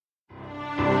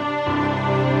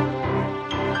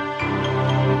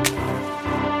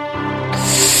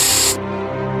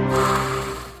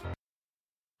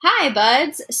Hi,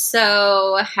 buds.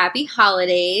 So, happy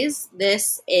holidays.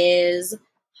 This is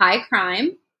High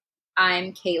Crime.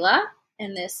 I'm Kayla,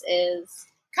 and this is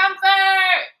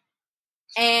Comfort!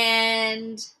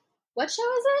 And what show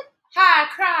is it?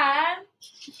 High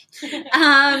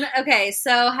Crime! Okay,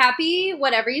 so happy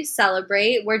whatever you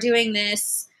celebrate. We're doing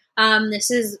this. My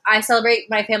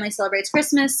family celebrates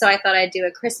Christmas, so I thought I'd do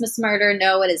a Christmas murder.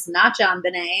 No, it is not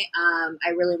JonBenét. I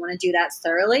really want to do that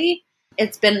thoroughly.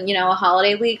 It's been, a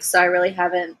holiday week, so I really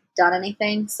haven't done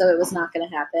anything, so it was not going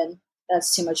to happen.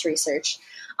 That's too much research.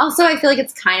 Also, I feel like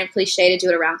it's kind of cliche to do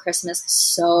it around Christmas because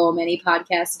so many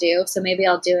podcasts do, so maybe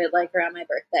I'll do it like around my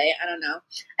birthday. I don't know.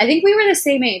 I think we were the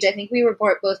same age. I think we were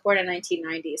both born in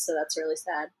 1990, so that's really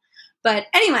sad. But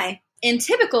anyway, in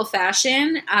typical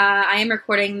fashion, I am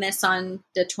recording this on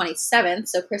the 27th,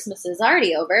 so Christmas is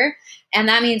already over, and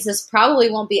that means this probably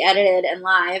won't be edited and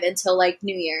live until like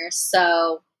New Year's,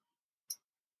 so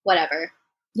whatever.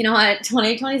 You know what?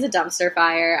 2020 is a dumpster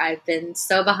fire. I've been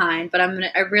so behind, but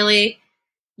I really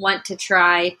want to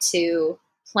try to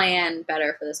plan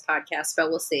better for this podcast, but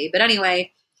we'll see. But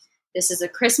anyway, this is a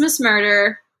Christmas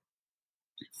murder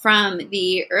from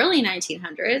the early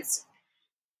 1900s.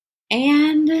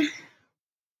 And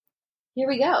here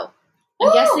we go.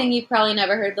 I'm guessing you've probably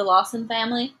never heard the Lawson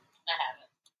family. I haven't.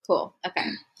 Cool. Okay.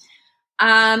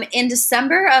 In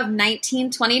December of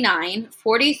 1929,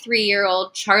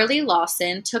 43-year-old Charlie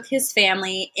Lawson took his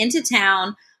family into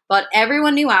town, bought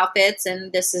everyone new outfits,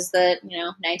 and this is the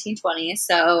 1920s,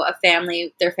 so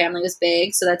their family was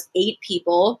big, so that's 8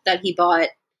 people that he bought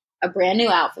a brand new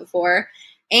outfit for,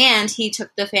 and he took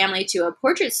the family to a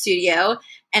portrait studio,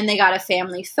 and they got a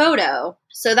family photo.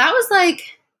 So that was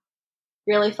like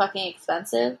really fucking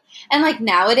expensive, and like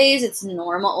nowadays it's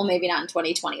normal. Well, maybe not in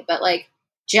 2020, but like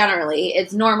generally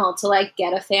it's normal to like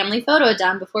get a family photo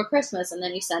done before Christmas and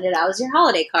then you send it out as your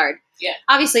holiday card. Yeah.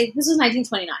 Obviously, this was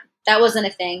 1929. That wasn't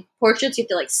a thing. Portraits you have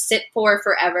to like sit for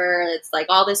forever. It's like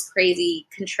all this crazy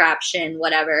contraption,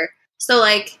 whatever. So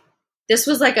like this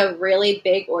was like a really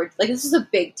big this is a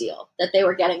big deal that they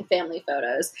were getting family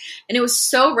photos. And it was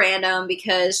so random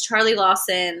because Charlie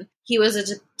Lawson, he was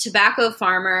a tobacco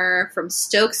farmer from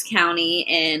Stokes County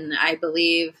in, I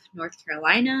believe, North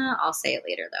Carolina. I'll say it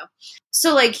later, though.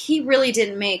 So, like, he really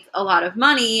didn't make a lot of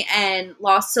money, and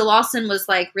Lawson was,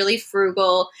 like, really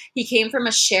frugal. He came from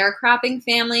a sharecropping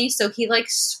family, so he, like,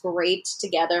 scraped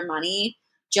together money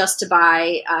just to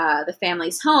buy the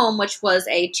family's home, which was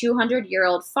a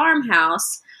 200-year-old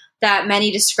farmhouse that many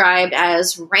described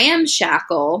as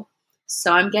ramshackle.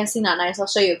 So I'm guessing not nice. I'll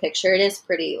show you a picture. It is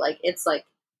pretty. Like, it's like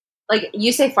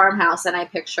you say farmhouse and I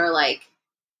picture like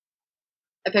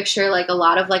a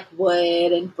lot of like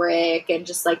wood and brick and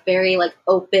just like very like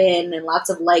open and lots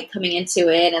of light coming into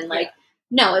it. And like,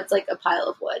 no, it's like a pile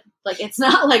of wood. Like, it's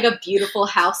not like a beautiful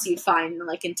house you'd find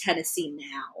like in Tennessee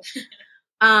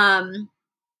now.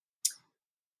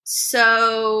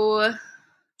 So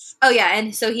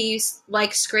he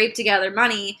like scraped together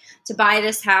money to buy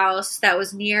this house that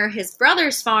was near his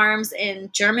brother's farms in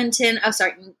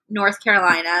North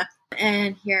Carolina.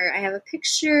 And here I have a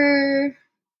picture.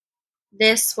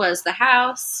 This was the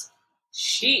house.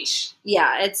 Sheesh.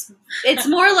 Yeah, it's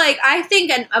more like, I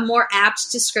think a more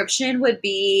apt description would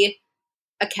be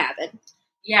a cabin.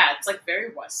 Yeah, it's like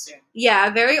very Western. Yeah,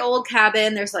 a very old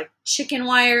cabin. There's like chicken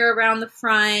wire around the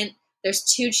front. There's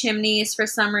 2 chimneys for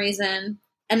some reason.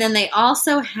 And then they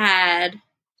also had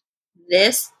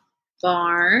this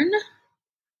barn.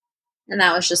 And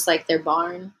that was just like their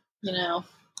barn,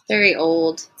 very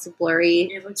old. It's a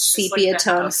blurry sepia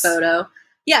tone photo.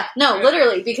 Yeah, no,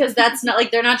 literally, because that's not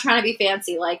like, they're not trying to be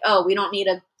fancy. Like, oh, we don't need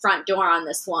a front door on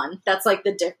this one. That's like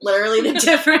literally the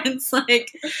difference.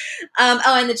 Like,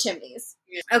 and the chimneys.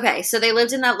 Yeah. Okay, so they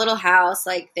lived in that little house.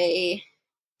 Like, they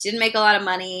didn't make a lot of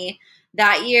money.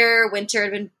 That year, winter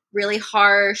had been really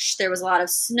harsh. There was a lot of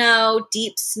snow,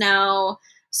 deep snow.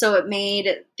 So it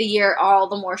made the year all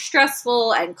the more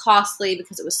stressful and costly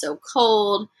because it was so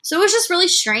cold. So it was just really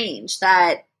strange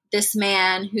that this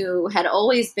man who had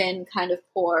always been kind of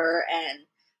poor and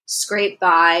scraped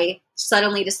by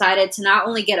suddenly decided to not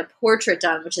only get a portrait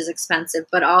done, which is expensive,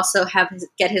 but also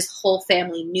get his whole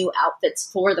family new outfits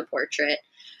for the portrait.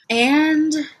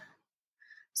 And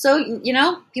so,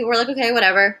 people were like, okay,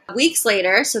 whatever. Weeks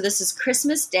later, so this is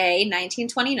Christmas Day,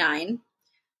 1929,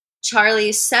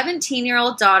 Charlie's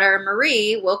 17-year-old daughter,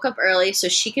 Marie, woke up early so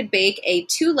she could bake a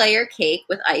 2-layer cake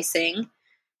with icing.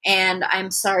 And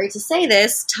I'm sorry to say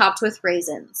this, topped with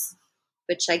raisins,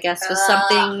 which I guess was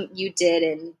something you did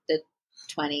in the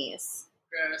 20s.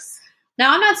 Gross.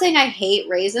 Now, I'm not saying I hate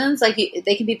raisins. Like,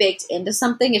 they can be baked into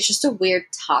something. It's just a weird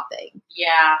topping.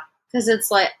 Yeah. Because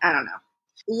it's like, I don't know.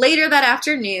 Later that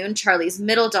afternoon, Charlie's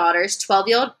middle daughters,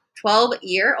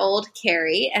 12-year-old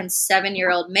Carrie and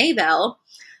 7-year-old Maybelle,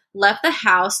 left the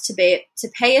house to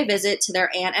pay a visit to their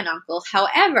aunt and uncle.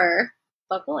 However,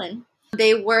 buckle in,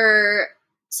 they were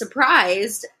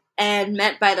surprised and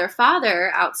met by their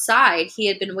father outside. He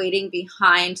had been waiting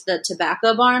behind the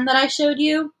tobacco barn that I showed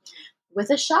you with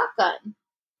a shotgun.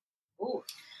 Ooh.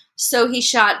 So he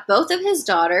shot both of his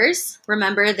daughters.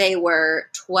 Remember, they were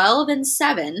 12 and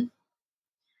 7.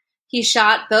 He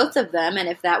shot both of them, and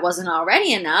if that wasn't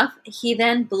already enough, he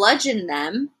then bludgeoned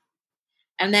them,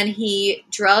 and then he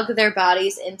drug their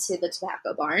bodies into the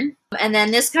tobacco barn. And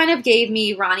then this kind of gave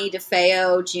me Ronnie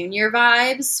DeFeo Jr.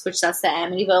 vibes, which that's the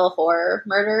Amityville horror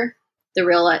murder, the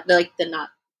real life,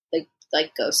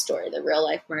 like ghost story, the real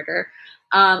life murder.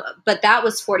 But that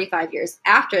was 45 years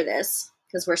after this,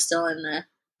 because we're still in the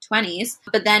 20s.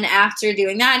 But then after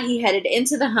doing that, he headed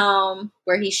into the home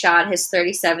where he shot his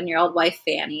 37-year-old wife,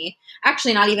 Fanny.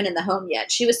 Actually, not even in the home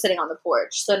yet. She was sitting on the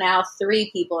porch. So now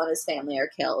 3 people in his family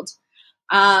are killed.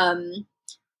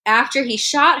 After he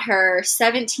shot her,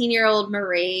 17-year-old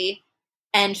Marie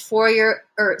and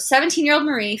 17-year-old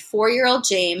Marie, 4-year-old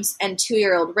James, and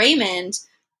 2-year-old Raymond,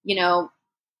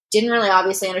 didn't really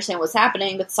obviously understand what was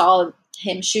happening, but saw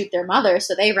him shoot their mother,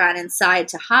 so they ran inside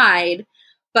to hide.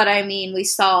 But I mean, we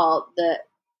saw the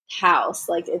house,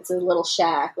 like it's a little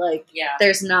shack,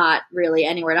 There's not really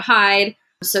anywhere to hide.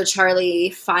 So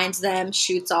Charlie finds them,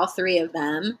 shoots all 3 of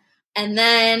them. And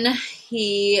then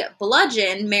he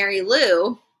bludgeoned Mary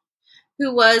Lou,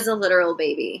 who was a literal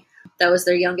baby. That was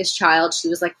their youngest child. She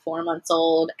was like 4 months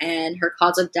old, and her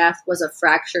cause of death was a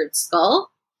fractured skull.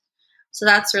 So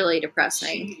that's really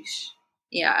depressing. Sheesh.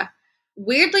 Yeah.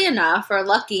 Weirdly enough, or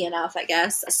lucky enough, I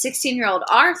guess, 16-year-old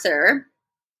Arthur,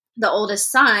 the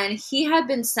oldest son, he had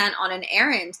been sent on an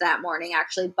errand that morning,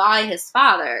 actually, by his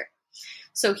father.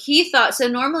 So he thought,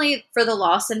 normally for the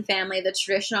Lawson family, the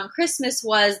tradition on Christmas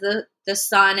was the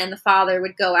son and the father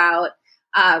would go out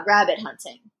rabbit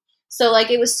hunting. So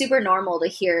it was super normal to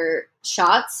hear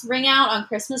shots ring out on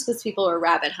Christmas because people were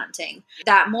rabbit hunting.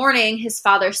 That morning, his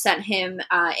father sent him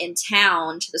in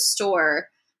town to the store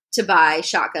to buy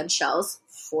shotgun shells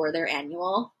for their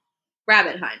annual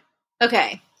rabbit hunt.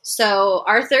 Okay, so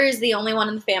Arthur is the only one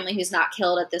in the family who's not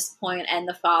killed at this point, and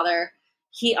the father.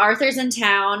 Arthur's in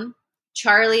town.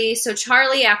 Charlie,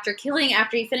 after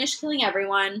he finished killing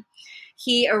everyone,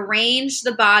 he arranged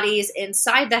the bodies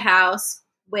inside the house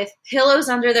with pillows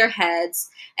under their heads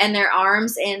and their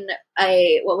arms in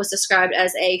what was described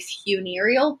as a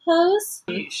funereal pose.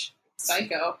 Sheesh.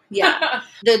 Psycho. Yeah.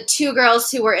 The 2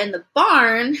 girls who were in the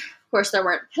barn, of course there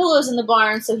weren't pillows in the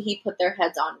barn, so he put their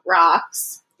heads on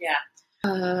rocks. Yeah.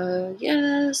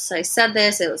 Yes, I said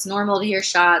this. It was normal to hear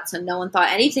shots, and no one thought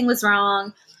anything was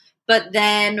wrong. But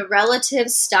then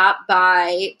relatives stopped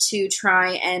by to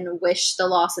try and wish the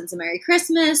Lawsons a Merry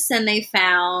Christmas, and they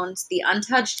found the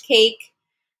untouched cake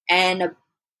and a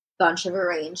bunch of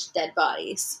arranged dead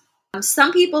bodies.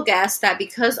 Some people guess that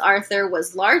because Arthur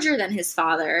was larger than his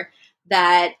father,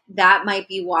 that might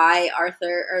be why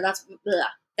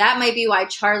that might be why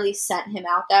Charlie sent him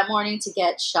out that morning to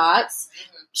get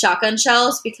shotgun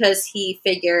shells, because he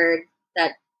figured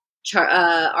that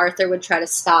Arthur would try to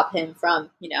stop him from,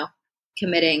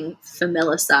 committing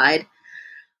familicide.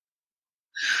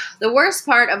 The worst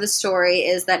part of the story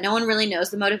is that no one really knows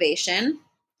the motivation.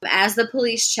 As the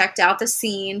police checked out the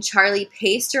scene, Charlie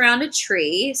paced around a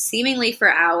tree, seemingly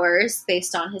for hours,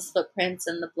 based on his footprints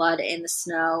and the blood in the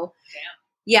snow. Damn.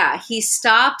 Yeah, he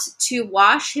stopped to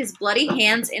wash his bloody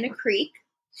hands in a creek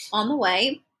on the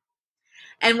way.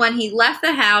 And when he left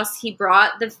the house, he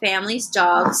brought the family's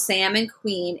dogs, Sam and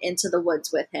Queen, into the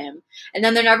woods with him. And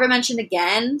then they're never mentioned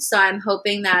again, so I'm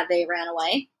hoping that they ran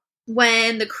away.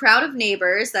 When the crowd of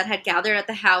neighbors that had gathered at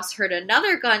the house heard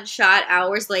another gunshot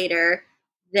hours later,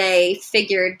 they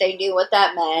figured they knew what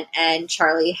that meant, and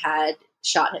Charlie had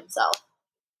shot himself.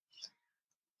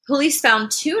 Police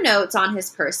found 2 notes on his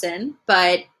person,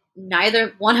 but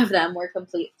neither one of them were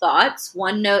complete thoughts.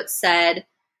 One note said,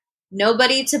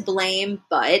 "Nobody to blame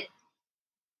but,"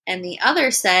 and the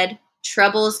other said,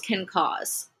 "Troubles can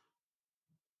cause."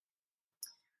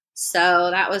 So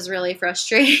that was really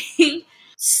frustrating.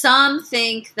 Some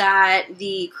think that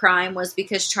the crime was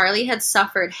because Charlie had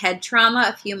suffered head trauma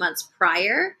a few months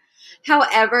prior.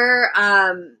 However,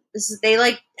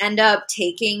 they end up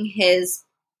taking his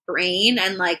brain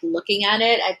and looking at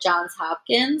it at Johns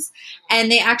Hopkins,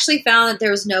 and they actually found that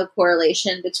there was no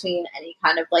correlation between any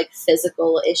kind of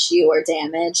physical issue or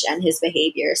damage and his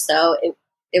behavior. So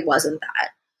it wasn't that.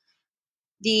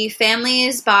 The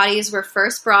family's bodies were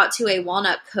first brought to a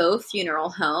Walnut Cove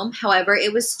funeral home. However,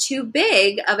 it was too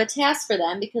big of a task for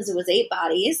them because it was 8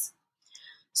 bodies.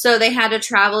 So they had to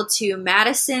travel to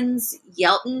Madison's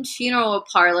Yelton Funeral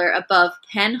Parlor above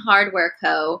Penn Hardware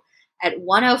Co. at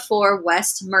 104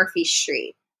 West Murphy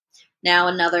Street. Now,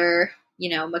 another,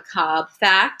 macabre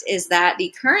fact is that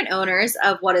the current owners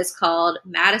of what is called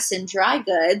Madison Dry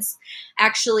Goods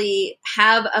actually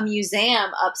have a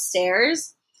museum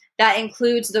upstairs that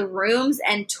includes the rooms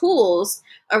and tools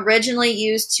originally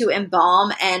used to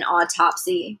embalm and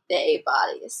autopsy the 8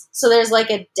 bodies. So there's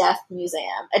like a death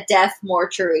museum, a death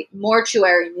mortuary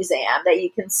museum that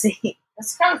you can see.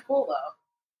 That's kind of cool,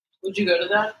 though. Would you go to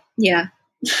that? Yeah.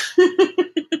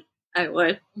 I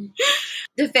would.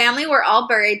 The family were all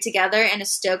buried together in a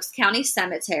Stokes County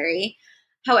cemetery.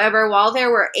 However, while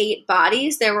there were 8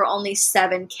 bodies, there were only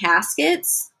 7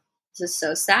 caskets. This is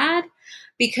so sad,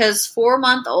 because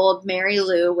 4-month-old Mary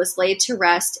Lou was laid to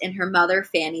rest in her mother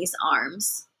Fanny's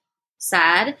arms.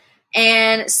 Sad.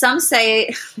 And some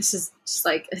say, this is just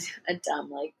like a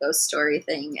dumb ghost story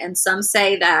thing, and some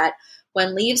say that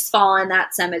when leaves fall in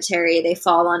that cemetery, they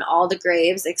fall on all the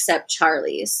graves except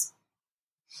Charlie's.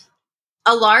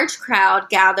 A large crowd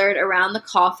gathered around the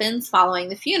coffins following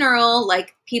the funeral.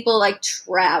 People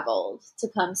traveled to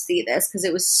come see this because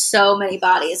it was so many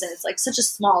bodies, and it's such a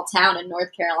small town in North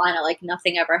Carolina.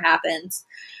 Nothing ever happens.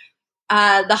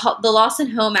 The Lawson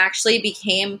home actually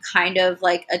became kind of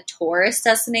like a tourist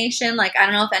destination. I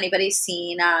don't know if anybody's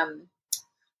seen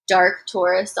Dark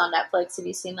Tourist on Netflix. Have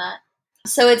you seen that?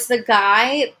 So it's the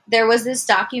guy. There was this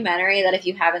documentary that if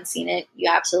you haven't seen it, you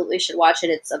absolutely should watch it.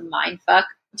 It's a mindfuck.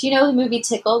 Do you know the movie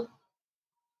Tickled?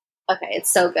 Okay, it's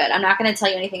so good. I'm not going to tell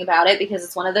you anything about it because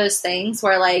it's one of those things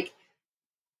where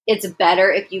it's better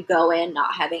if you go in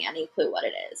not having any clue what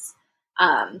it is.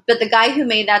 But the guy who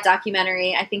made that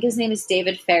documentary, I think his name is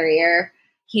David Ferrier.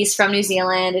 He's from New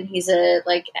Zealand, and he's a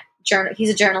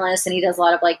journalist, and he does a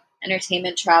lot of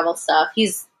entertainment travel stuff.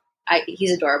 He's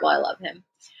adorable. I love him.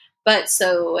 But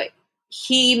so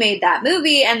he made that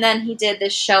movie, and then he did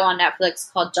this show on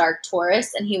Netflix called Dark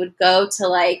Tourist, and he would go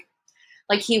to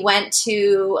he went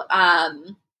to a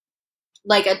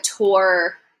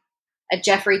tour, a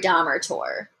Jeffrey Dahmer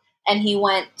tour, and he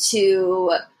went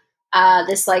to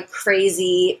this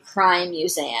crazy crime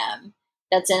museum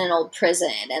that's in an old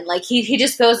prison, and he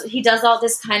just goes, he does all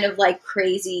this kind of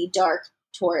crazy dark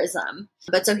tourism.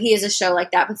 But so he has a show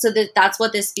like that. But so that's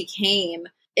what this became.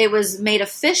 It was made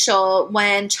official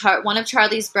when one of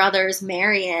Charlie's brothers,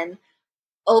 Marion,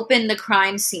 opened the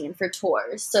crime scene for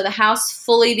tours. So the house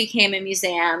fully became a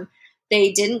museum.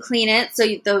 They didn't clean it, so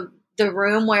the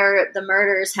room where the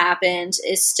murders happened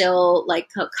is still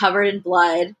covered in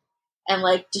blood, and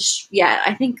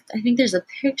I think there's a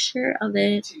picture of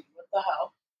it. What the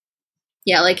hell?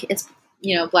 Yeah, it's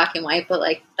black and white, but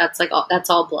that's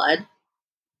all blood.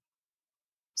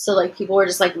 So people were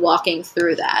just walking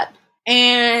through that.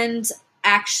 And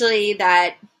actually,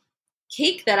 that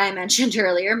cake that I mentioned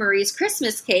earlier, Marie's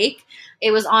Christmas cake,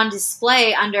 it was on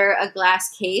display under a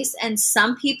glass case, and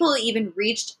some people even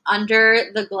reached under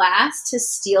the glass to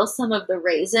steal some of the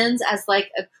raisins as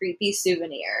a creepy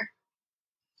souvenir.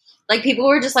 People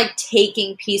were just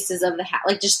taking pieces of the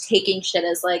house, just taking shit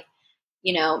as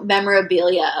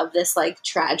memorabilia of this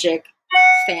tragic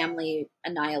family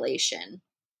annihilation.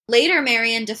 Later,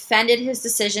 Marion defended his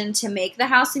decision to make the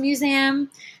house a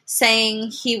museum,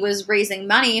 saying he was raising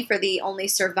money for the only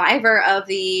survivor of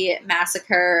the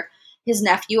massacre, his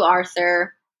nephew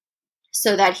Arthur,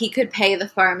 so that he could pay the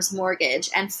farm's mortgage.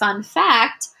 And fun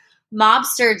fact,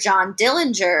 mobster John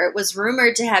Dillinger was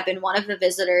rumored to have been one of the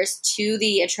visitors to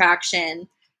the attraction,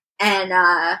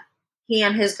 and he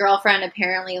and his girlfriend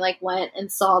apparently went and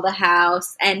saw the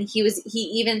house, and he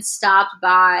even stopped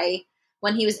by.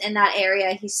 When he was in that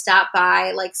area, he stopped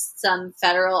by some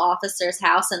federal officer's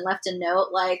house and left a note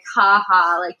ha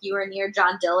ha, you were near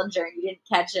John Dillinger and you didn't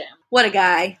catch him. What a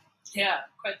guy. Yeah,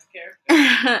 quite the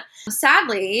character.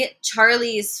 Sadly,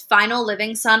 Charlie's final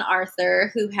living son,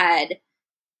 Arthur, who had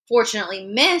fortunately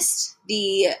missed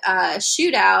the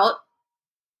shootout,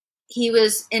 in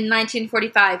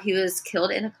 1945, he was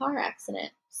killed in a car accident.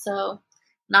 So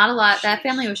not a lot. That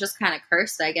family was just kind of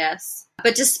cursed, I guess.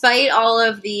 But despite all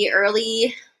of the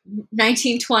early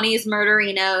 1920s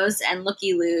murderinos and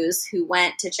looky-loos who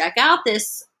went to check out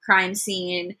this crime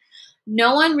scene,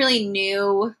 no one really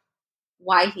knew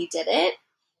why he did it.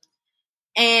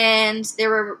 And there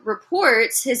were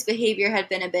reports his behavior had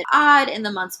been a bit odd in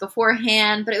the months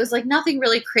beforehand, but it was nothing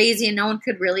really crazy, and no one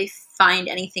could really find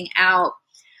anything out.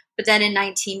 But then in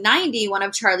 1990, one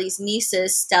of Charlie's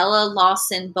nieces, Stella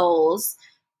Lawson Bowles,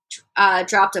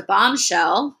 dropped a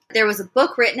bombshell. There was a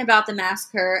book written about the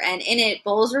massacre, and in it,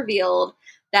 Bowles revealed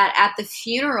that at the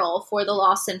funeral for the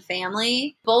Lawson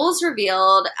family, Bowles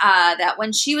revealed that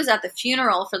when she was at the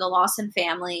funeral for the Lawson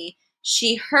family,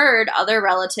 she heard other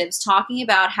relatives talking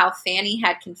about how Fanny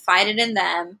had confided in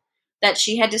them that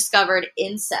she had discovered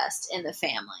incest in the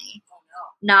family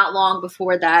not long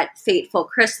before that fateful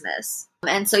Christmas.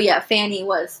 And so, yeah, Fanny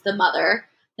was the mother,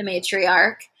 the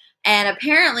matriarch. And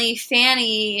apparently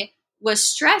Fanny was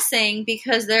stressing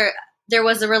because there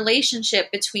was a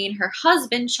relationship between her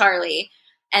husband, Charlie,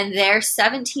 and their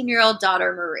 17-year-old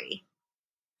daughter, Marie,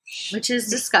 which is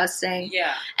disgusting.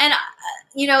 Yeah. And,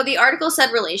 the article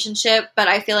said relationship, but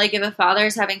I feel like if a father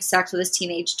is having sex with his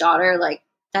teenage daughter, like,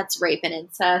 that's rape and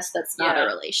incest. That's not a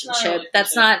relationship.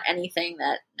 That's not anything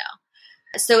that, no.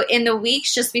 So in the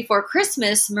weeks just before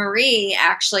Christmas, Marie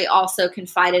actually also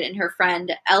confided in her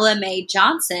friend Ella Mae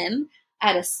Johnson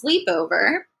at a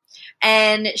sleepover.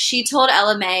 And she told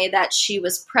Ella Mae that she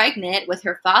was pregnant with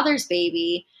her father's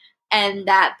baby and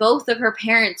that both of her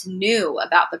parents knew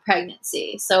about the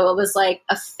pregnancy. So it was like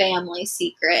a family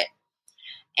secret.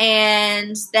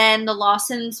 And then the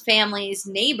Lawson's family's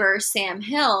neighbor, Sam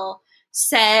Hill,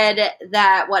 said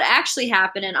that what actually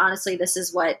happened, and honestly this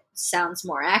is what sounds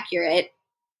more accurate,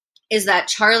 is that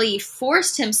Charlie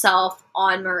forced himself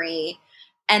on Marie,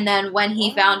 and then when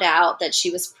he found out that she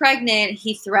was pregnant,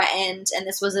 he threatened, and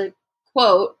this was a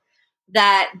quote,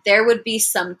 that there would be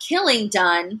some killing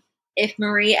done if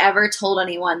Marie ever told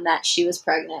anyone that she was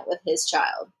pregnant with his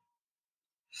child.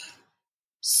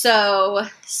 So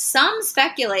some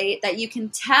speculate that you can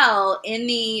tell in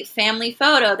the family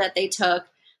photo that they took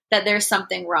that there's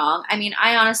something wrong. I mean,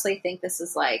 I honestly think this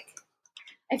is like,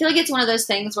 I feel like it's one of those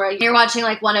things where you're watching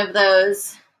like one of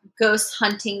those ghost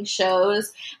hunting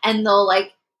shows and they'll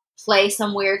like play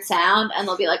some weird sound and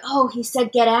they'll be like, oh, he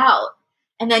said get out.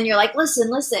 And then you're like,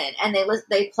 listen. And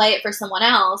they play it for someone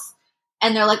else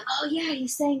and they're like, oh yeah,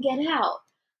 he's saying get out.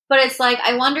 But it's like,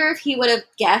 I wonder if he would have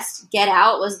guessed get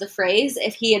out was the phrase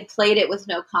if he had played it with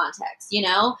no context,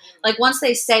 Like once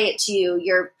they say it to you,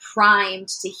 you're primed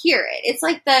to hear it. It's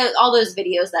like all those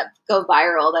videos that go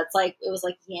viral. That's like, it was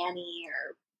like Yanny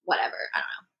or whatever. I don't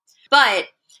know. But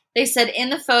they said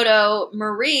in the photo,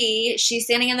 Marie, she's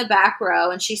standing in the back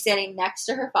row and she's standing next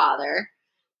to her father.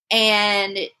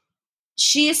 And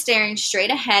she is staring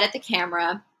straight ahead at the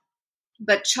camera.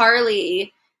 But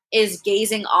Charlie is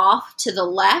gazing off to the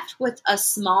left with a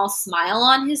small smile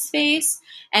on his face.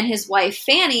 And his wife,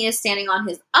 Fanny, is standing on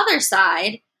his other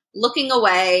side, looking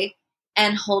away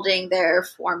and holding their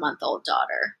 4-month-old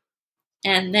daughter.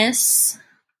 And this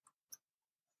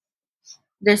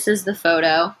is the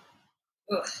photo.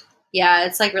 Ugh. Yeah,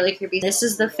 it's like really creepy. This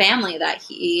is the family that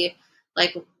he,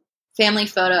 like, family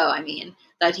photo,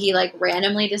 that he like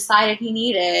randomly decided he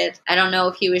needed. I don't know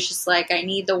if he was just like, I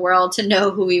need the world to know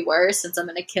who we were since I'm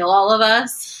going to kill all of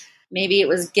us. Maybe it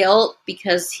was guilt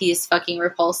because he's fucking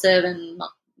repulsive and,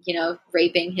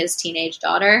 raping his teenage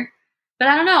daughter. But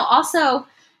I don't know. Also,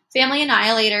 family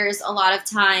annihilators, a lot of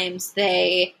times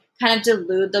they kind of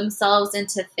delude themselves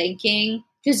into thinking,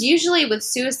 because usually with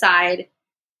suicide,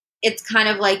 it's kind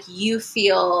of like you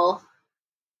feel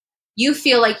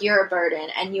like you're a burden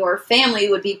and your family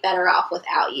would be better off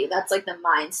without you. That's like the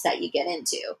mindset you get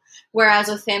into. Whereas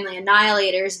with family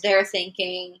annihilators, they're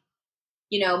thinking,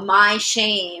 my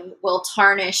shame will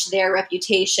tarnish their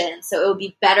reputation, so it would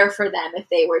be better for them if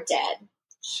they were dead.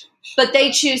 But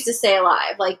they choose to stay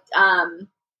alive. Like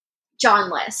John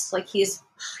List, like he's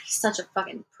such a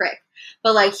fucking prick.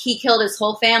 But like he killed his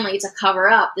whole family to cover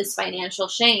up this financial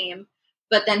shame,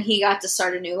 but then he got to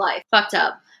start a new life. Fucked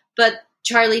up. But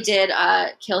Charlie did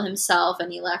kill himself,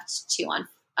 and he left 2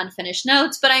 unfinished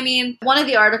notes. But one of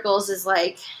the articles is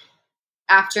like,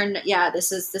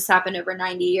 this happened over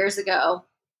 90 years ago.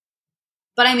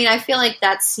 But I feel like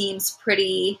that seems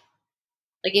pretty,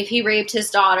 like if he raped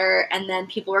his daughter and then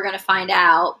people were going to find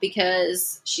out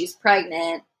because she's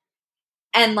pregnant,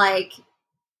 and like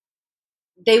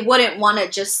they wouldn't want to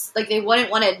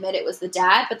admit it was the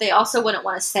dad, but they also wouldn't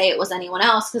want to say it was anyone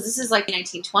else, because this is like the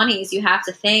 1920s. You have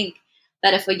to think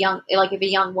that if a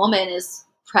young woman is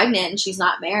pregnant and she's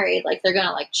not married, like they're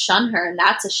gonna like shun her, and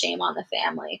that's a shame on the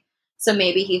family. So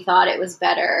maybe he thought it was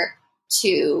better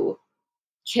to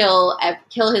kill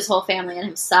his whole family and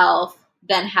himself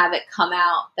than have it come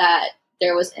out that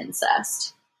there was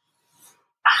incest.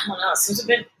 I don't know. It seems a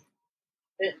bit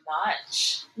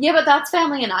much. Yeah, but that's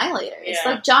family annihilators. Yeah.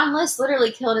 Like John List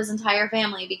literally killed his entire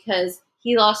family because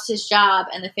he lost his job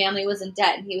and the family was in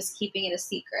debt and he was keeping it a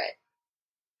secret.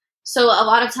 So a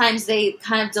lot of times they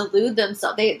kind of delude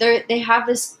themselves. They have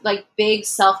this like big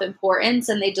self-importance,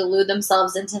 and they delude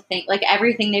themselves into think like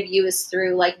everything they view is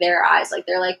through like their eyes. Like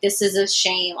they're like, this is a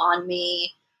shame on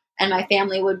me, and my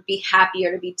family would be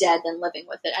happier to be dead than living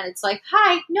with it. And it's like,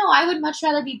 hi, no, I would much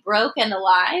rather be broke and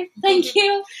alive. Thank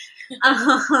you.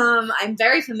 I'm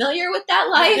very familiar with that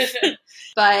life.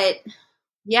 But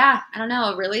yeah, I don't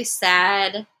know, a really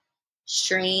sad,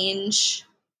 strange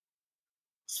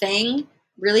thing.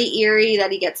 Really eerie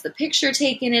that he gets the picture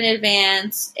taken in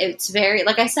advance. It's very,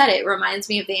 like I said, it reminds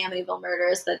me of the Amityville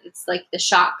murders, that it's like the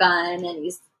shotgun and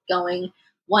he's going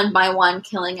one by one,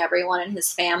 killing everyone in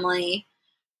his family.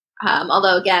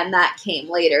 Although, again, that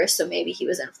came later, so maybe he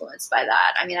was influenced by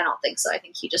that. I mean, I don't think so. I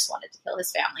think he just wanted to kill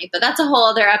his family. But that's a whole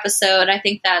other episode. I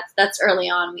think that's early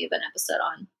on. We have an episode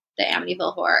on the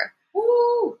Amityville Horror.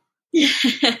 Woo!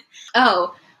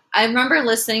 Oh, I remember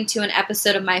listening to an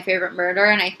episode of My Favorite Murder,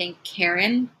 and I think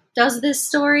Karen does this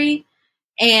story.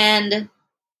 And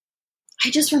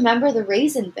I just remember the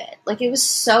raisin bit. Like, it was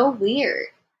so weird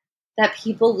that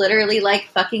people literally, like,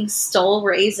 fucking stole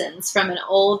raisins from an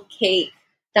old cake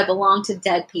that belonged to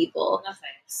dead people. No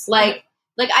thanks. Like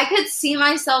I could see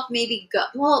myself maybe go,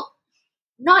 well,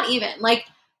 not even. Like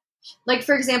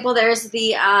for example, there's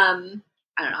the, I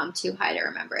don't know, I'm too high to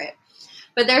remember it.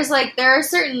 But there are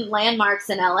certain landmarks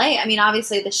in LA. I mean,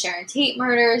 obviously the Sharon Tate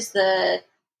murders, the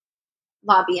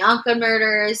La Bianca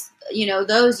murders, you know,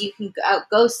 those you can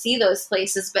go see those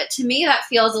places. But to me, that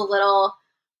feels a little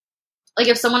like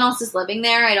if someone else is living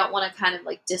there, I don't want to kind of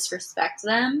like disrespect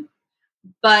them.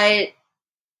 But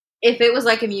if it was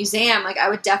like a museum, like I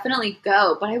would definitely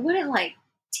go, but I wouldn't like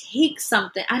take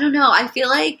something. I don't know. I feel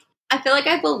like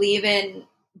I believe in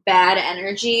bad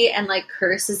energy and like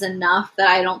curses enough that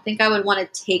I don't think I would want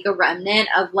to take a remnant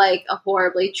of like a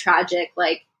horribly tragic,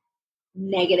 like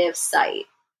negative site.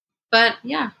 But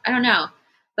yeah, I don't know.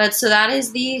 But so that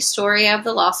is the story of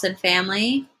the Lawson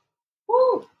family.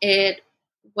 Woo! It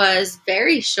was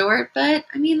very short, but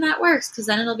I mean, that works because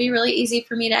then it'll be really easy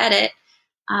for me to edit.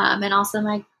 And also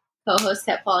my co-host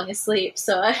kept falling asleep,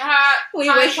 so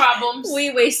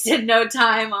we wasted no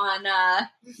time on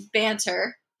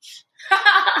banter,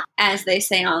 as they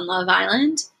say on Love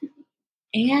Island.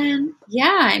 And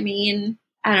yeah, I mean,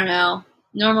 I don't know.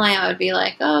 Normally I would be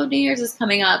like, oh, New Year's is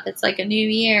coming up. It's like a new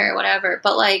year, whatever.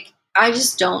 But like, I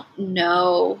just don't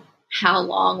know how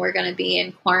long we're going to be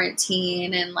in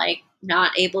quarantine and like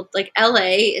not able, like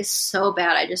LA is so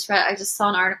bad. I just saw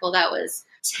an article that was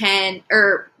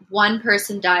 1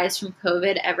 person dies from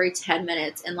COVID every 10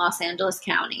 minutes in Los Angeles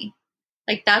County.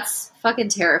 Like, that's fucking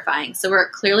terrifying. So we're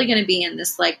clearly going to be in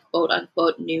this, like,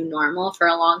 quote-unquote new normal for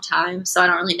a long time. So I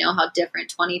don't really know how different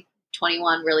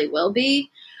 2021 really will be.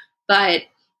 But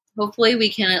hopefully we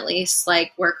can at least,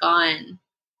 like, work on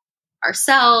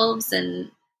ourselves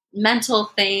and mental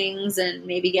things and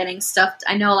maybe getting stuff.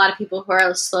 I know a lot of people who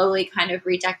are slowly kind of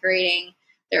redecorating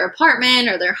their apartment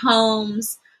or their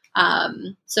homes.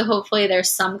 So hopefully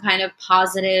there's some kind of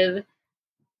positive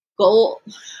goal.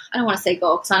 I don't want to say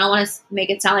goal because I don't want to make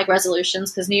it sound like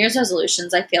resolutions, because New Year's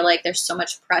resolutions, I feel like there's so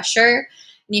much pressure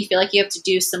and you feel like you have to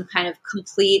do some kind of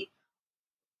complete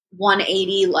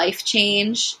 180 life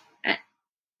change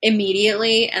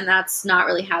immediately. And that's not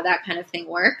really how that kind of thing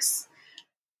works.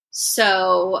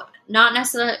 So not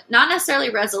necessarily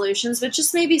resolutions, but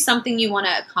just maybe something you want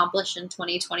to accomplish in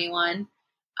 2021.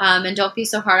 And don't be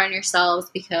so hard on yourselves,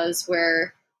 because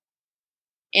we're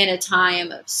in a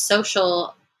time of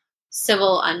social,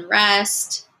 civil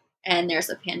unrest, and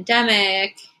there's a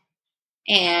pandemic,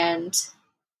 and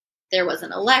there was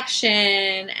an election,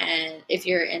 and if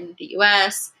you're in the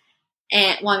U.S.,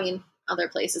 and well, I mean, other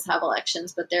places have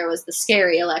elections, but there was the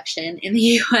scary election in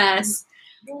the U.S.,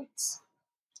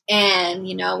 and,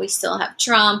 you know, we still have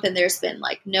Trump, and there's been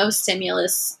like no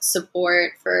stimulus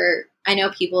support for, I know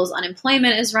people's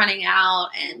unemployment is running out,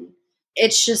 and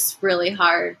it's just really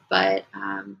hard. But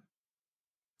I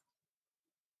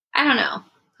don't know.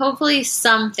 Hopefully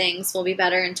some things will be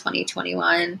better in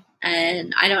 2021.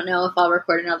 And I don't know if I'll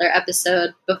record another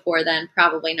episode before then.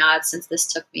 Probably not, since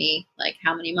this took me like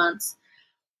how many months.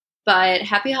 But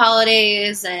happy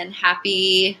holidays and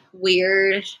happy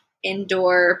weird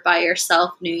indoor by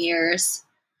yourself New Year's.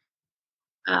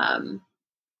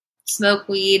 Smoke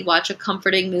weed, watch a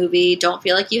comforting movie. Don't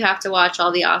feel like you have to watch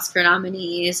all the Oscar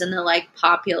nominees and the like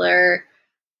popular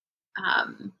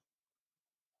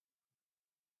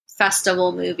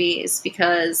festival movies,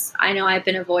 because I know I've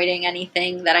been avoiding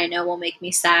anything that I know will make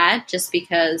me sad, just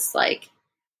because, like,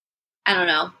 I don't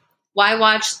know. Why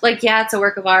watch, like, yeah, it's a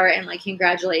work of art and like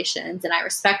congratulations, and I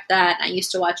respect that. I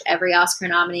used to watch every Oscar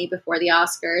nominee before the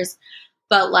Oscars,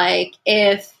 but like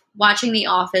if watching The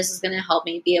Office is going to help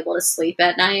me be able to sleep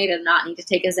at night and not need to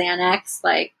take a Xanax.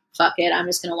 Like, fuck it. I'm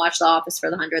just going to watch The Office for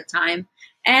the 100th time.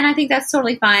 And I think that's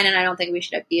totally fine. And I don't think we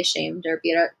should be ashamed or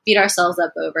beat ourselves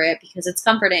up over it because it's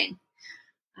comforting.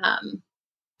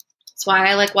 That's why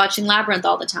I like watching Labyrinth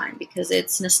all the time, because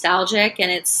it's nostalgic and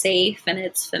it's safe and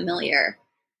it's familiar.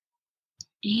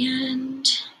 And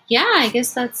yeah, I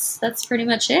guess that's pretty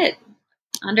much it.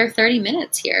 Under 30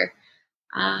 minutes here.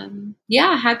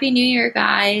 Yeah, Happy New Year,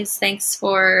 guys. Thanks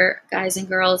for guys and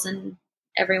girls and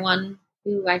everyone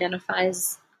who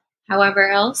identifies however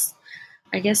else.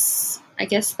 I guess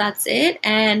that's it.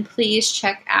 And please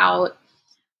check out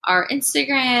our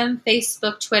Instagram,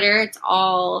 Facebook, Twitter. It's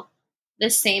all the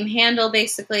same handle,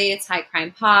 basically. It's High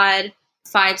Crime Pod.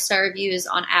 5-star reviews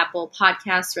on Apple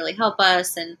Podcasts really help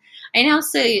us. And I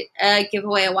announced a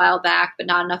giveaway a while back, but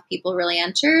not enough people really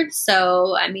entered.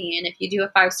 So, I mean, if you do a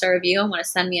 5-star review and want to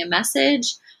send me a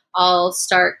message, I'll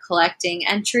start collecting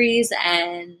entries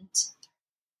and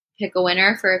pick a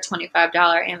winner for a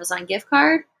 $25 Amazon gift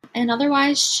card. And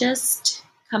otherwise, just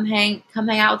come hang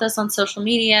out with us on social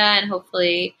media, and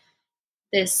hopefully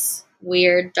this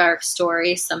weird, dark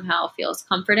story somehow feels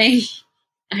comforting.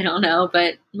 I don't know,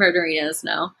 but murderinos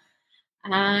know.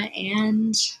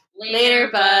 And later,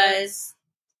 Buzz.